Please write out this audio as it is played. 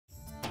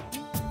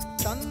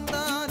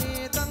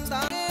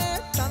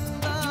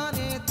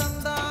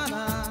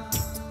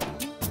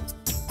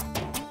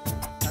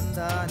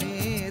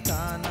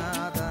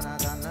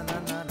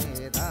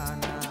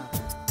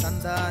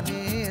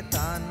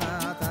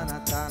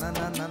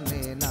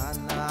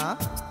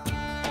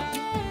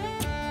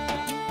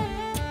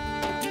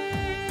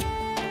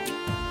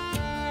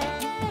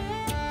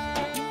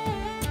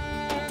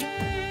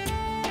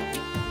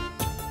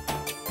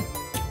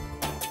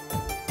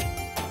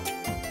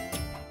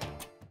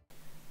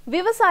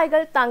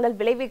விவசாயிகள் தாங்கள்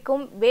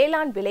விளைவிக்கும்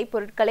வேளாண்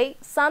விளைபொருட்களை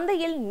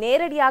சந்தையில்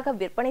நேரடியாக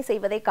விற்பனை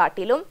செய்வதை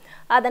காட்டிலும்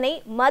அதனை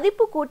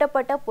மதிப்பு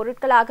கூட்டப்பட்ட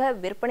பொருட்களாக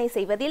விற்பனை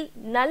செய்வதில்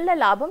நல்ல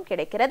லாபம்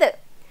கிடைக்கிறது.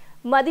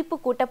 மதிப்பு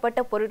கூட்டப்பட்ட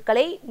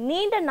பொருட்களை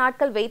நீண்ட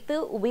நாட்கள் வைத்து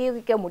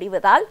உபயோகிக்க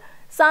முடிவதால்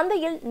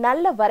சந்தையில்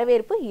நல்ல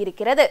வரவேற்பு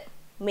இருக்கிறது.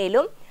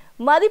 மேலும்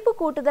மதிப்பு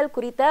கூட்டுதல்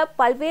குறித்த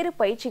பல்வேறு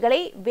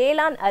பயிற்சிகளை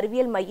வேளாண்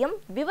அறிவியல் மையம்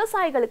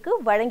விவசாயிகளுக்கு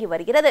வழங்கி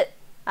வருகிறது.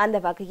 அந்த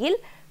வகையில்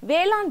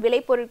வேளாண்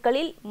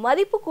விளைபொருட்களில்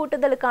மதிப்பு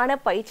கூட்டுதலுக்கான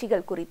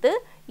பயிற்சிகள் குறித்து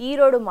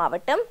ஈரோடு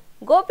மாவட்டம்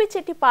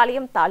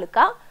கோபிச்செட்டிப்பாளையம்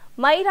தாலுகா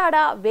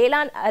MYRADA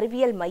வேளாண்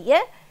அறிவியல்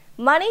மைய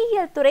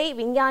மனையியல் துறை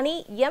விஞ்ஞானி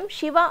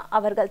SIVA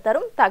அவர்கள்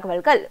தரும்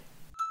தகவல்கள்.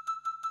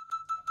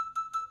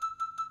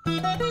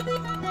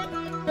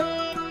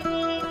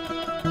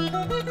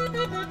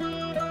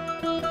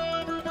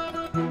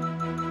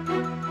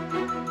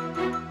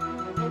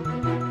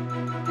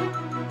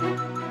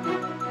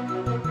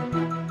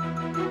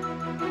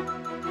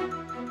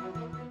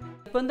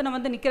 இப்போ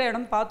நம்ம நிற்கிற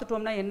இடம்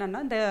பார்த்துட்டோம்னா என்னென்னா,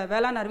 இந்த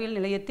வேளாண் அறிவியல்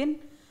நிலையத்தின்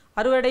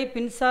அறுவடை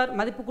பின்சார்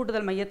மதிப்பு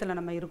கூட்டுதல் மையத்தில்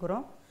நம்ம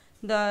இருக்கிறோம்.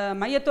 இந்த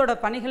மையத்தோட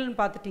பணிகள்னு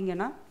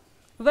பார்த்துட்டிங்கன்னா,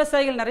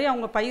 விவசாயிகள் நிறைய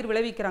அவங்க பயிர்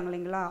விளைவிக்கிறாங்க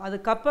இல்லைங்களா,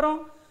 அதுக்கப்புறம்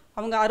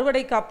அவங்க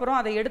அறுவடைக்கு அப்புறம்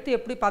அதை எடுத்து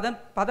எப்படி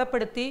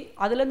பதப்படுத்தி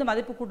அதுலேருந்து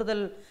மதிப்பு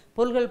கூட்டுதல்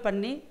பொருள்கள்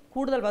பண்ணி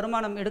கூடுதல்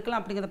வருமானம்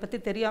எடுக்கலாம் அப்படிங்கிறத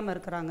பற்றி தெரியாமல்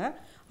இருக்கிறாங்க.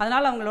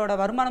 அதனால் அவங்களோட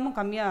வருமானமும்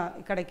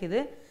கம்மியாக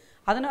கிடைக்கிது.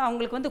 அதனால்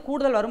அவங்களுக்கு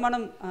கூடுதல்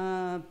வருமானம்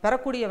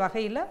பெறக்கூடிய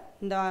வகையில்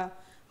இந்த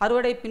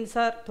அறுவடை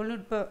பின்சார்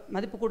தொழில்நுட்ப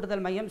மதிப்பு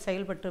கூட்டுதல் மையம்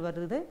செயல்பட்டு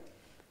வருது.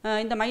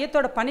 இந்த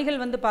மையத்தோட பணிகள்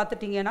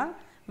பார்த்துட்டிங்கன்னா,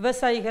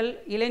 விவசாயிகள்,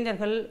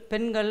 இளைஞர்கள்,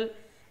 பெண்கள்,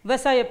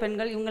 விவசாய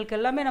பெண்கள் இவங்களுக்கு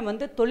எல்லாமே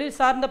நம்ம தொழில்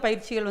சார்ந்த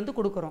பயிற்சிகள்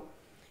கொடுக்குறோம்.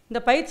 இந்த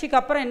பயிற்சிக்கு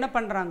அப்புறம் என்ன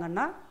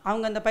பண்ணுறாங்கன்னா,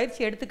 அவங்க அந்த பயிற்சி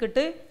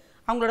எடுத்துக்கிட்டு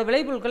அவங்களோட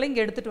விளைபொருட்களை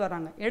இங்கே எடுத்துகிட்டு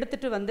வராங்க.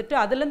 எடுத்துகிட்டு வந்துட்டு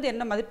அதுலேருந்து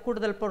என்ன மதிப்பு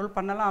கூடுதல் பொருள்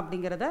பண்ணலாம்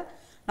அப்படிங்கிறத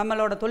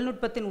நம்மளோட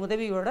தொழில்நுட்பத்தின்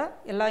உதவியோட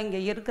எல்லாம்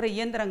இங்கே இருக்கிற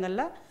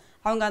இயந்திரங்களில்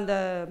அவங்க அந்த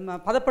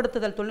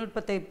பதப்படுத்துதல்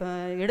தொழில்நுட்பத்தை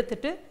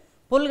எடுத்துகிட்டு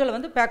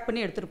பொருள்களை பேக்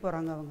பண்ணி எடுத்துகிட்டு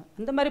போகிறாங்க. அவங்க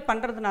அந்த மாதிரி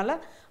பண்ணுறதுனால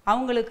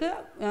அவங்களுக்கு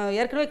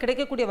ஏற்கனவே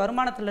கிடைக்கக்கூடிய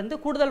வருமானத்துலேருந்து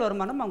கூடுதல்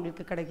வருமானம்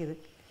அவங்களுக்கு கிடைக்கிது.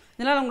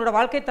 இதனால் அவங்களோட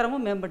வாழ்க்கை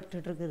தரமும் மேம்பட்டு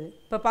இருக்குது.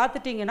 இப்போ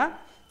பார்த்துட்டிங்கன்னா,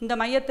 இந்த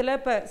மையத்தில்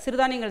இப்போ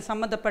சிறுதானியங்கள்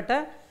சம்மந்தப்பட்ட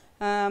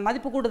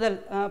மதிப்பு கூடுதல்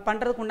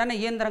பண்ணுறதுக்கு உண்டான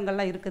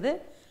இயந்திரங்கள்லாம் இருக்குது.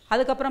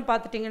 அதுக்கப்புறம்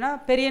பார்த்துட்டிங்கன்னா,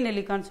 பெரிய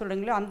நெல்லிக்காய்ன்னு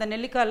சொல்கிறீங்களோ அந்த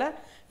நெல்லிக்காயில்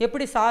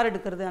எப்படி சாறு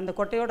எடுக்கிறது, அந்த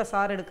கொட்டையோட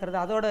சாறு எடுக்கிறது,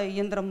 அதோட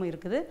இயந்திரமும்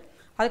இருக்குது.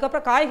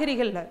 அதுக்கப்புறம்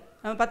காய்கறிகளில்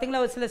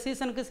பார்த்திங்கன்னா, சில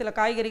சீசனுக்கு சில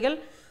காய்கறிகள்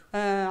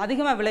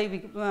அதிகமாக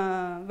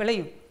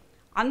விளையும்.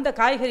 அந்த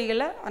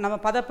காய்கறிகளை நம்ம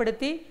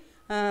பதப்படுத்தி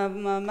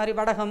மாதிரி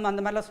வடகம்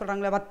அந்த மாதிரிலாம்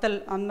சொல்கிறாங்களே, வத்தல்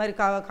அந்த மாதிரி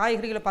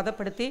காய்கறிகளை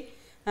பதப்படுத்தி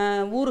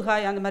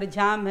ஊறுகாய் அந்த மாதிரி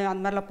ஜாமு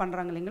அந்த மாதிரிலாம்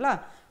பண்ணுறாங்க இல்லைங்களா,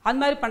 அந்த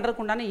மாதிரி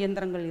பண்ணுறதுக்கு உண்டான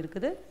இயந்திரங்கள்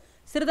இருக்குது.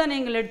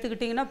 சிறுதானியங்கள்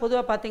எடுத்துக்கிட்டிங்கன்னா,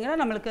 பொதுவாக பார்த்திங்கன்னா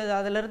நம்மளுக்கு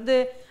அதிலேருந்து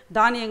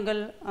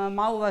தானியங்கள்,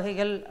 மாவு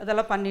வகைகள்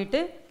அதெல்லாம்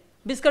பண்ணிவிட்டு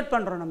பிஸ்கட்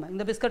பண்ணுறோம். நம்ம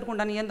இந்த பிஸ்கட்டுக்கு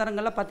உண்டான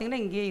இயந்திரங்கள்லாம்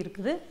பார்த்திங்கன்னா இங்கேயே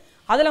இருக்குது.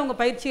 அதில் அவங்க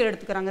பயிற்சிகள்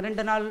எடுத்துக்கிறாங்க.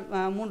 2 நாள்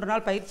 3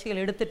 நாள்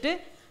பயிற்சிகள் எடுத்துகிட்டு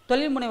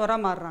தொழில் முனைவராக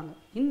மாறுறாங்க.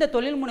 இந்த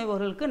தொழில்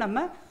முனைவோர்களுக்கு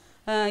நம்ம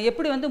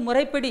எப்படி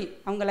முறைப்படி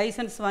அவங்க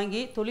லைசன்ஸ்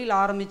வாங்கி தொழில்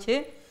ஆரம்பித்து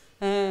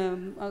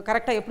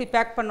கரெக்டாக எப்படி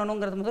பேக்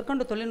பண்ணணுங்கிறது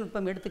முதற்கொண்டு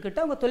தொழில்நுட்பம்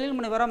எடுத்துக்கிட்டு அவங்க தொழில்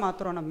முனைவராக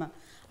மாற்றுறோம். நம்ம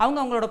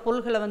அவங்களோட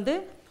பொருள்களை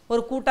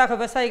ஒரு கூட்டாக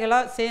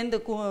விவசாயிகளாக சேர்ந்து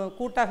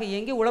கூட்டாக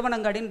இயங்கி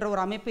உழவனங்காடின்ற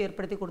ஒரு அமைப்பு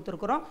ஏற்படுத்தி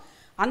கொடுத்துருக்குறோம்.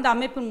 அந்த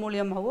அமைப்பின்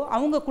மூலியமாகவோ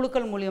அவங்க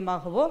குழுக்கள்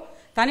மூலியமாகவோ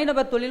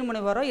தனிநபர் தொழில்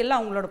முனைவரோ எல்லாம்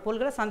அவங்களோட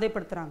பொருள்களை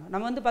சந்தைப்படுத்துகிறாங்க.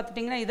 நம்ம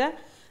பார்த்துட்டிங்கன்னா, இதை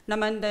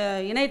நம்ம இந்த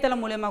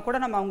இணையதளம் மூலியமாக கூட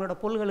நம்ம அவங்களோட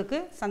பொருள்களுக்கு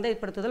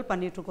சந்தைப்படுத்துதல்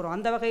பண்ணிகிட்ருக்குறோம்.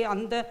 அந்த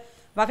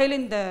வகையில்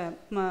இந்த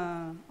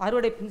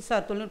அறுவடை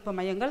பின்சார் தொழில்நுட்ப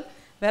மையங்கள்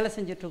வேலை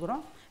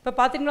செஞ்சிட்ருக்குறோம். இப்போ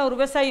பார்த்திங்கன்னா, ஒரு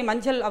விவசாயி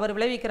மஞ்சள் அவர்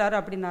விளைவிக்கிறாரு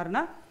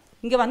அப்படின்னாருன்னா,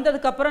 இங்கே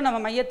வந்ததுக்கப்புறம் நம்ம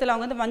மையத்தில்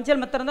அவங்க மஞ்சள்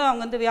மாத்திரம்தான்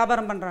அவங்க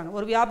வியாபாரம் பண்ணுறாங்க.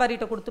 ஒரு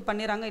வியாபாரிகிட்ட கொடுத்து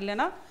பண்ணிடுறாங்க,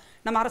 இல்லைன்னா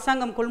நம்ம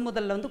அரசாங்கம்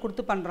கொள்முதலில்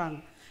கொடுத்து பண்ணுறாங்க.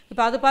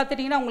 இப்போ அது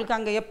பார்த்துட்டிங்கன்னா, உங்களுக்கு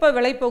அங்கே எப்போ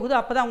விலை போகுதோ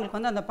அப்போ தான்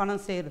அவங்களுக்கு அந்த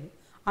பணம் சேருது.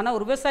 ஆனால்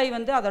ஒரு விவசாயி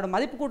அதோட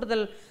மதிப்பு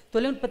கூட்டுதல்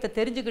தொழில்நுட்பத்தை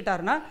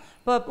தெரிஞ்சுக்கிட்டாருன்னா,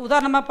 இப்போ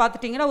உதாரணமாக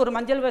பார்த்துட்டிங்கன்னா, ஒரு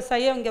மஞ்சள்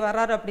விவசாயியே இங்கே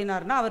வர்றாரு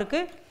அப்படின்னாருன்னா, அவருக்கு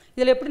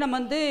இதில் எப்படி நம்ம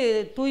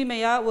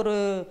தூய்மையாக ஒரு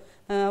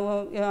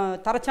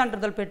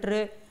தரச்சான்றிதழ்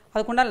பெற்று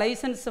அதுக்குண்டான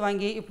லைசன்ஸ்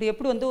வாங்கி இப்படி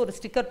எப்படி ஒரு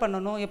ஸ்டிக்கர்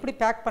பண்ணணும், எப்படி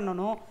பேக்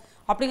பண்ணணும்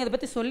அப்படிங்கிறத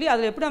பற்றி சொல்லி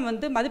அதில் எப்படி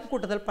நம்ம மதிப்பு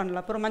கூட்டுதல்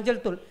பண்ணலாம். அப்புறம்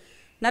மஞ்சள் தூள்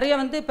நிறைய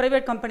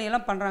ப்ரைவேட்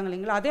கம்பெனியெல்லாம் பண்ணுறாங்க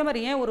இல்லைங்களா, அதே மாதிரி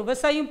ஏன் ஒரு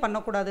விவசாயியும்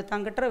பண்ணக்கூடாது?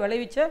 தங்கிட்ட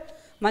விளைவிச்ச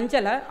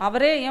மஞ்சளை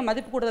அவரே ஏன்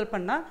மதிப்பு கூட்டுதல்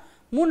பண்ணால்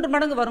 3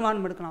 மடங்கு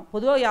வருமானம் எடுக்கலாம்.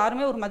 பொதுவாக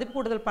யாருமே ஒரு மதிப்பு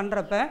கூட்டுதல்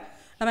பண்ணுறப்ப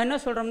நம்ம என்ன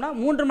சொல்கிறோம்னா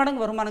 3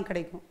 மடங்கு வருமானம்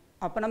கிடைக்கும்.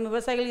 அப்போ நம்ம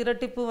விவசாயிகள்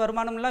இரட்டிப்பு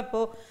வருமானம்லாம்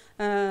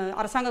இப்போது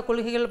அரசாங்க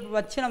கொள்கைகள்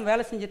வச்சு நம்ம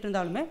வேலை செஞ்சுட்டு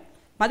இருந்தாலுமே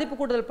மதிப்பு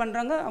கூட்டுதல்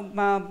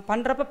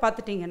பண்ணுறப்ப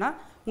பார்த்துட்டிங்கன்னா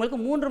உங்களுக்கு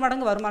 3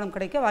 மடங்கு வருமானம்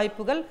கிடைக்க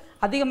வாய்ப்புகள்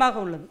அதிகமாக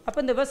உள்ளது. அப்போ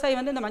இந்த விவசாயி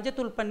இந்த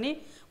மஞ்சத்தூள் பண்ணி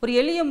ஒரு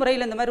எளிய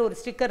முறையில் இந்த மாதிரி ஒரு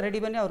ஸ்டிக்கர்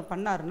ரெடி பண்ணி அவர்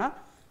பண்ணாருன்னா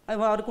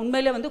அவருக்கு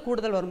உண்மையிலே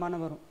கூடுதல்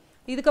வருமானம் வரும்.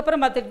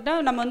 இதுக்கப்புறம் பார்த்துக்கிட்டா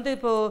நம்ம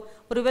இப்போது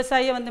ஒரு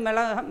விவசாயியை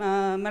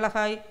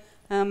மிளகாய்,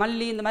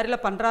 மல்லி இந்த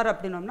மாதிரிலாம் பண்ணுறாரு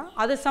அப்படின்னோம்னா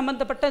அது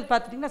சம்மந்தப்பட்ட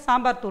பார்த்துட்டிங்கன்னா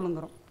சாம்பார்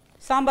தூளுங்கிறோம்,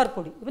 சாம்பார்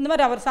பொடி. இந்த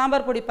மாதிரி அவர்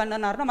சாம்பார் பொடி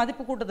பண்ணினாருன்னா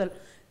மதிப்பு கூட்டுதல்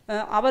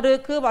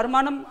அவருக்கு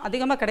வருமானம்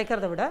அதிகமாக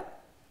கிடைக்கிறத விட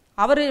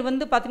அவர்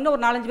வந்து பார்த்திங்கன்னா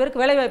ஒரு 4-5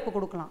 பேருக்கு வேலைவாய்ப்பு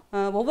கொடுக்கலாம்.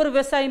 ஒவ்வொரு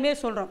விவசாயியுமே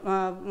சொல்கிறோம்,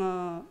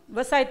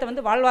 விவசாயத்தை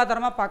வந்து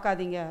வாழ்வாதாரமாக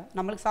பார்க்காதீங்க,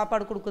 நம்மளுக்கு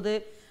சாப்பாடு கொடுக்குது,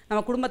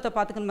 நம்ம குடும்பத்தை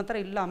பார்த்துக்கணும்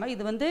மாத்திரம் இல்லாமல்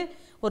இது வந்து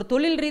ஒரு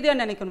தொழில் ரீதியாக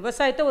நினைக்கணும்,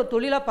 விவசாயத்தை ஒரு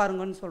தொழிலாக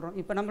பாருங்கன்னு சொல்கிறோம்.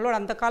 இப்போ நம்மளோட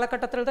அந்த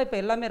காலகட்டத்தில் தான் இப்போ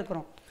எல்லாமே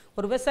இருக்கிறோம்.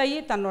 ஒரு விவசாயி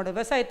தன்னோட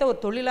விவசாயத்தை ஒரு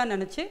தொழிலாக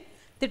நினச்சி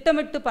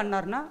திட்டமிட்டு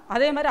பண்ணார்னா,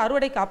 அதே மாதிரி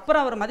அறுவடைக்கு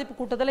அப்புறம் அவர் மதிப்பு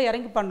கூட்டுதலை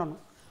இறங்கி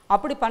பண்ணணும்.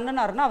 அப்படி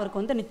பண்ணினார்னா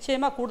அவருக்கு வந்து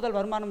நிச்சயமாக கூடுதல்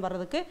வருமானம்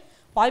வர்றதுக்கு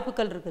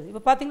வாய்ப்புகள் இருக்குது.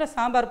 இப்போ பார்த்திங்கன்னா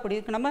சாம்பார் பொடி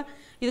இருக்குது, நம்ம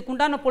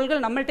இதுக்குண்டான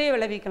பொருட்கள் நம்மள்கிட்டே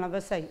விளைவிக்கலாம்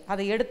விவசாயி.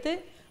 அதை எடுத்து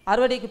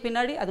அறுவடைக்கு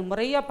பின்னாடி அது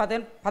முறையாக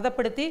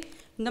பதப்படுத்தி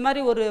இந்த மாதிரி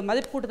ஒரு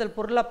மதிப்பு கூட்டுதல்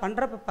பொருளாக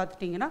பண்ணுறப்ப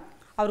பார்த்துட்டிங்கன்னா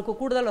அவருக்கு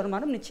கூடுதல்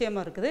வருமானம்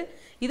நிச்சயமாக இருக்குது.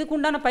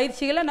 இதுக்குண்டான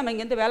பயிற்சிகளை நம்ம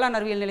இங்கேருந்து வேளாண்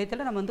அறிவியல்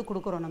நிலையத்தில் நம்ம வந்து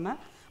கொடுக்குறோம். நம்ம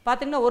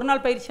பார்த்திங்கன்னா ஒரு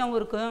நாள் பயிற்சியாகவும்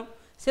இருக்கும்,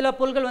 சில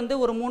பொருட்கள் வந்து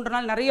ஒரு 3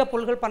 நாள் நிறைய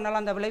பொருட்கள்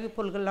பண்ணலாம். அந்த விளைவு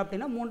பொருட்கள்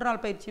அப்படின்னா 3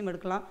 நாள் பயிற்சியும்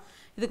எடுக்கலாம்.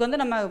 இதுக்கு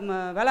வந்து நம்ம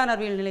வேளாண்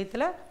அறிவியல்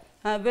நிலையத்தில்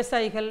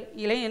விவசாயிகள்,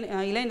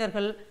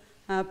 இளைஞர்கள்,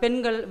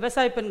 பெண்கள்,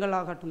 விவசாய பெண்கள்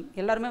ஆகட்டும்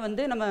எல்லாருமே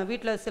வந்து நம்ம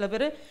வீட்டில் சில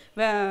பேர்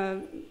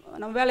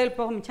நம்ம வேலையில்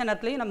போக மிச்ச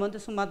நேரத்துலையும் நம்ம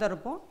வந்து சும்மா தான்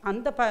இருப்போம்.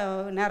 அந்த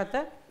நேரத்தை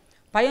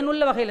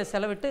பயனுள்ள வகையில்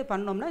செலவிட்டு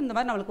பண்ணோம்னா இந்த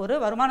மாதிரி நம்மளுக்கு ஒரு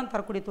வருமானம்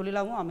தரக்கூடிய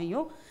தொழிலாகவும்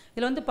அமையும்.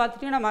 இதில் வந்து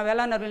பார்த்துட்டிங்கன்னா நம்ம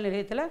வேளாண் அறிவியல்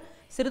நிலையத்தில்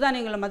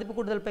சிறுதானியங்களை மதிப்பு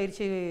கூடுதல்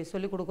பயிற்சி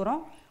சொல்லிக்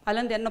கொடுக்குறோம்.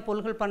 அதுலேருந்து என்ன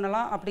பொருட்கள்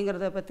பண்ணலாம்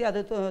அப்படிங்கிறத பற்றி அது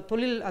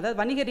தொழில், அதாவது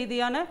வணிக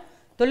ரீதியான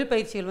தொழில்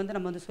பயிற்சிகள் வந்து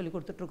நம்ம வந்து சொல்லி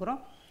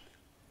கொடுத்துட்ருக்குறோம்.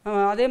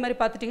 அதே மாதிரி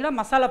பார்த்துட்டிங்கன்னா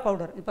மசாலா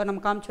பவுடர், இப்போ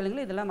நம்ம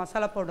காமிச்சோல்லைங்களா, இதெல்லாம்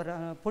மசாலா பவுடர்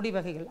பொடி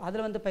வகைகள்,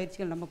 அதில் வந்து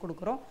பயிற்சிகள் நம்ம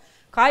கொடுக்குறோம்.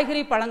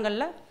 காய்கறி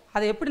பழங்களில்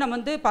அதை எப்படி நம்ம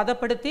வந்து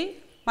பதப்படுத்தி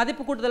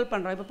மதிப்பு கூட்டுதல்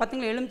பண்ணுறோம். இப்போ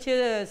பார்த்திங்கன்னா எலுமிச்சை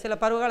சில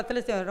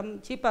பருவகாலத்தில் ரொம்ப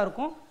சீப்பாக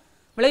இருக்கும்,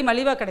 விலை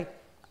மலிவாக கிடைக்கும்.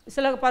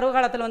 சில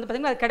பருவகாலத்தில் வந்து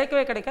பார்த்திங்கன்னா அது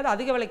கிடைக்கவே கிடைக்காது,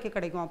 அதிக விலைக்கு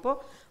கிடைக்கும். அப்போது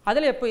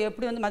அதில்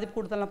எப்படி வந்து மதிப்பு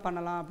கூட்டுதல்லாம்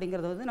பண்ணலாம்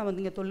அப்படிங்கிறத வந்து நம்ம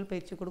வந்து இங்கே தொழில்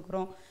பயிற்சி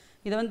கொடுக்குறோம்.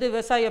 இதை வந்து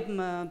விவசாய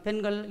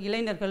பெண்கள்,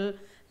 இளைஞர்கள்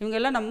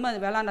இவங்கெல்லாம் நம்ம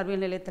வேளாண்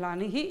அறிவியல் நிலையத்தில்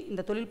அணுகி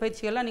இந்த தொழில்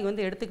பயிற்சிகள்லாம் நீங்கள்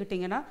வந்து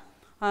எடுத்துக்கிட்டிங்கன்னா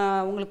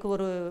உங்களுக்கு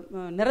ஒரு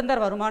நிரந்தர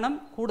வருமானம்,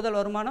 கூடுதல்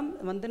வருமானம்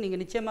வந்து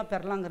நீங்கள் நிச்சயமாக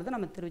பெறலாங்கிறத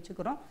நம்ம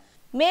தெரிவிச்சுக்கிறோம்.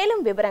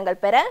 மேலும் விவரங்கள்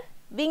பெற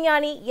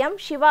விஞ்ஞானி எம்.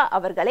 சிவா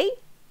அவர்களை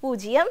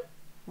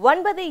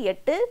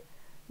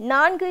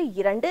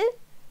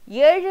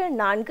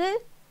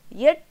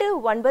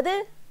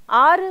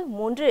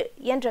 09842748963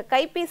 என்ற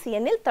கைபேசி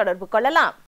எண்ணில் தொடர்பு கொள்ளலாம்.